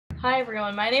Hi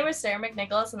everyone, my name is Sarah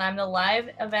McNicholas and I'm the Live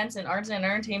Events and Arts and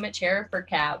Entertainment Chair for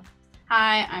CAB.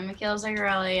 Hi, I'm Michaela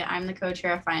Zagarelli. I'm the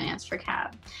co-chair of finance for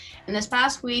CAB. And this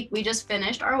past week, we just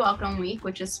finished our welcome week,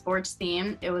 which is sports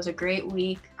themed. It was a great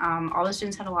week. All the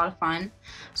students had a lot of fun.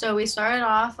 So we started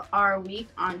off our week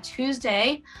on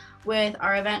Tuesday with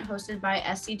our event hosted by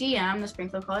SCDM, the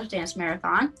Springfield College Dance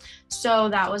Marathon. So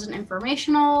that was an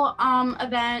informational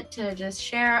event to just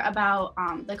share about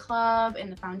the club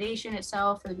and the foundation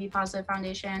itself for the Be Positive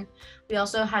Foundation. We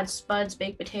also had Spud's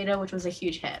Baked Potato, which was a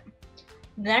huge hit.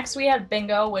 Next, we had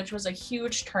bingo, which was a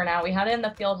huge turnout. We had it in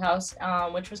the field house,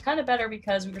 which was kind of better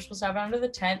because we were supposed to have it under the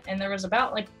tent, and there was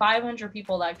about like 500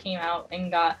 people that came out and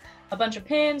got a bunch of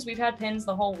pins. We've had pins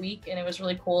the whole week, and it was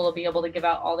really cool to be able to give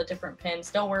out all the different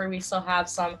pins. Don't worry, we still have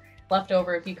some left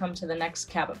over if you come to the next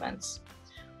CAB events.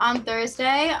 On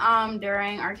Thursday,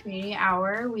 during our community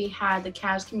hour, we had the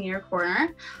CAB's Commuter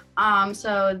Corner.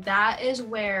 So that is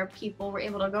where people were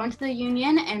able to go into the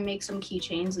union and make some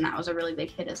keychains, and that was a really big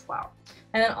hit as well.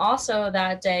 And then also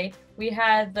that day, we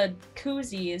had the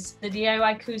koozies, the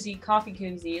DIY koozie, coffee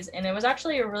koozies, and it was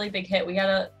actually a really big hit. We had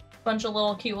a bunch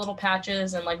of cute little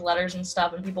patches and like letters and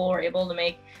stuff, and people were able to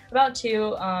make about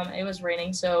two. It was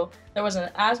raining, so there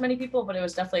wasn't as many people, but it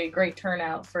was definitely a great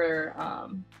turnout for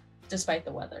despite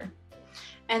the weather.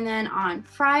 And then on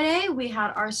Friday, we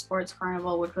had our sports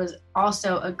carnival, which was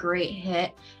also a great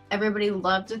hit. Everybody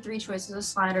loved the 3 choices of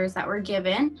sliders that were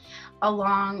given,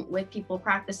 along with people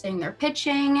practicing their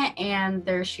pitching and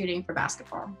their shooting for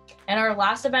basketball. And our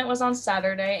last event was on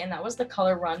Saturday, and that was the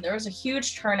color run. There was a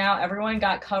huge turnout. Everyone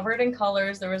got covered in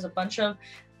colors. There was a bunch of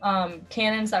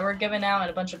cannons that were given out and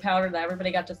a bunch of powder that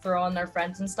everybody got to throw on their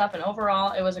friends and stuff. And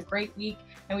overall, it was a great week,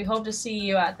 and we hope to see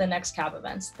you at the next CAB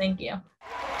events. Thank you.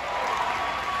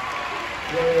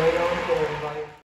 Yeah, I don't know.